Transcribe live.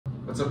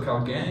What's up,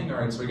 Calc gang? All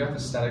right, so we got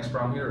this statics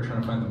problem here. We're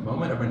trying to find the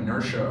moment of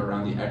inertia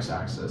around the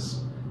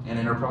x-axis. And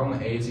in our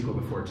problem, a is equal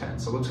to 410.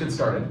 So let's get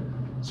started.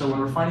 So when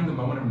we're finding the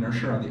moment of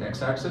inertia around the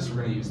x-axis, we're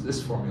going to use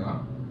this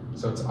formula.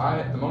 So it's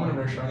the moment of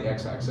inertia on the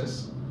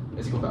x-axis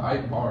is equal to I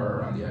bar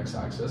around the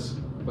x-axis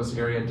plus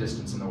area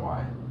distance in the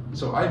y.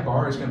 So I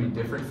bar is going to be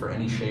different for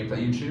any shape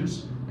that you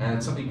choose, and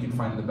it's something you can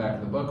find in the back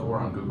of the book or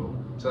on Google.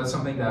 So that's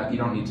something that you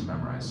don't need to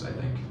memorize, I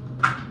think.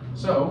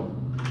 So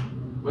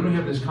when we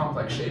have this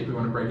complex shape, we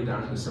want to break it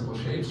down into simple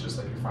shapes, just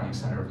like you're finding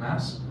center of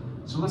mass.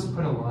 So let's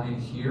put a line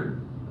here,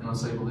 and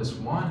let's label this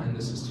 1 and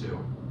this is 2.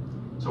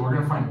 So we're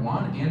going to find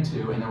 1 and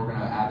 2, and then we're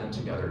going to add them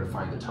together to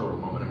find the total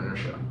moment of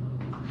inertia.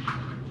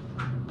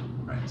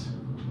 Right.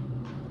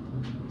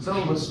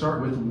 So let's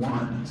start with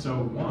 1.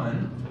 So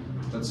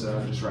 1, let's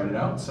just write it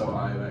out. So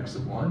I of x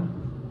of 1.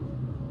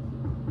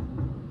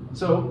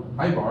 So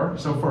I bar,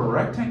 so for a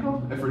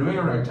rectangle, if we're doing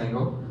a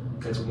rectangle,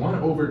 it's 1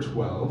 over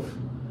 12.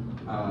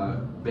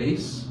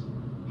 Base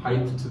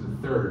height to the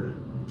third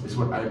is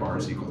what I bar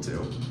is equal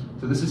to.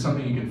 So this is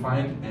something you can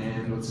find,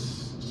 and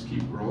let's just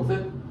keep roll with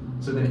it.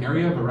 So the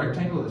area of a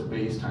rectangle is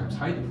base times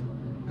height,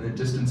 and the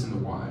distance in the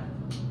y.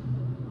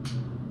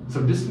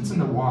 So distance in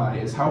the y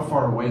is how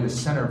far away the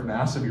center of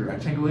mass of your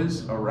rectangle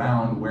is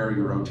around where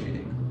you're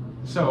rotating.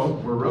 So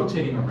we're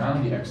rotating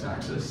around the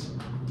x-axis,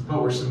 but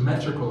we're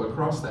symmetrical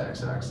across the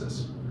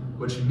x-axis,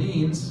 which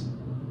means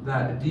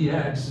that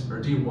dx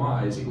or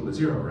dy is equal to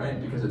 0,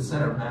 right? Because its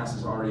center of mass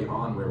is already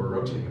on where we're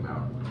rotating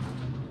about.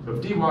 So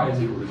if dy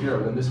is equal to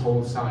 0, then this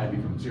whole side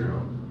becomes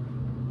 0.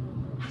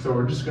 So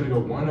we're just going to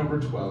go 1 over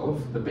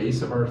 12. The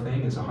base of our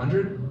thing is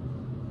 100,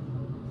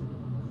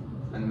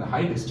 and the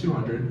height is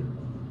 200,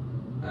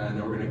 and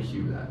then we're going to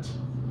cube that.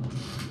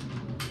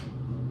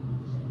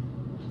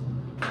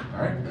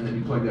 All right, and then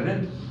you plug that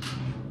in.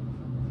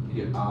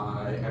 You get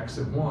I x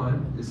of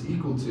 1 is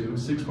equal to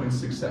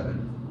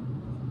 6.67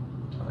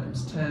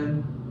 times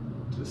 10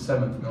 to the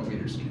 7th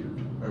millimeters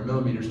cubed, or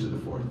millimeters to the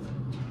 4th.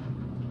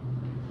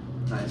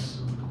 Nice.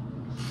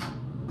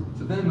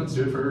 So then let's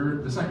do it for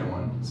the second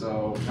one.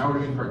 So now we're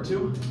doing part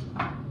 2.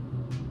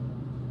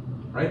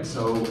 Right,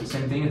 so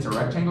same thing, it's a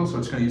rectangle, so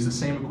it's going to use the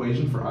same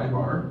equation for I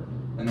bar.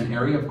 And then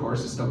area, of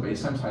course, is still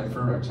base times height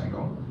for a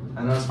rectangle. And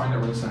then let's find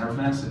out where the center of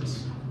mass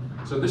is.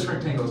 So this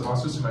rectangle is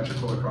also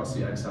symmetrical across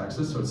the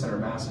x-axis, so its center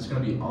of mass is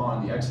going to be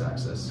on the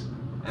x-axis.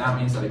 And that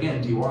means that,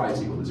 again, dy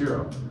is equal to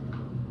 0.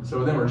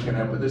 So then we're just going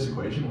to output this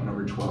equation, 1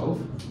 over 12.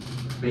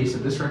 Base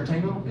of this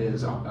rectangle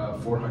is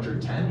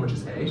 410, which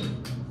is a.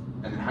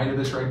 And the height of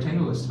this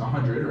rectangle is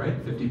 100, right?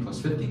 50 plus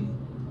 50.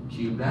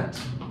 Cube that.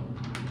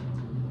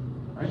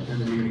 Right?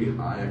 And then you're going to get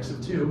ix of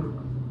 2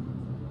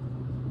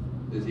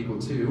 is equal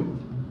to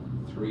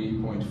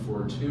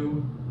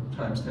 3.42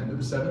 times 10 to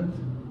the 7th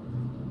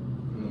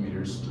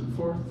millimeters to the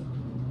 4th.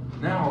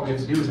 Now all we have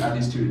to do is add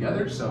these two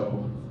together.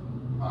 So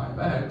I of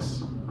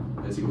x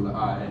is equal to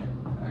I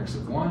x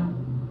of 1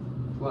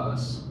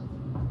 plus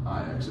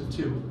I x of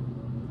 2.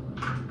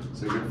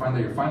 So you're going to find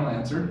that your final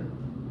answer,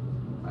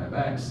 I of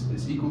x,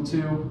 is equal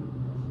to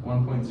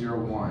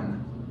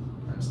 1.01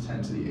 times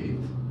 10 to the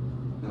 8th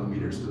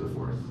millimeters to the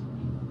 4th.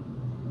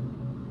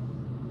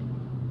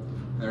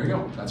 There you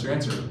go, that's your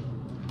answer.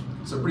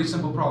 It's a pretty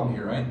simple problem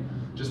here, right?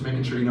 Just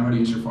making sure you know how to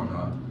use your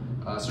formula.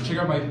 So check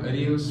out my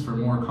videos for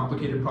more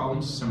complicated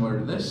problems similar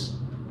to this,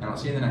 and I'll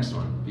see you in the next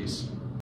one. Peace.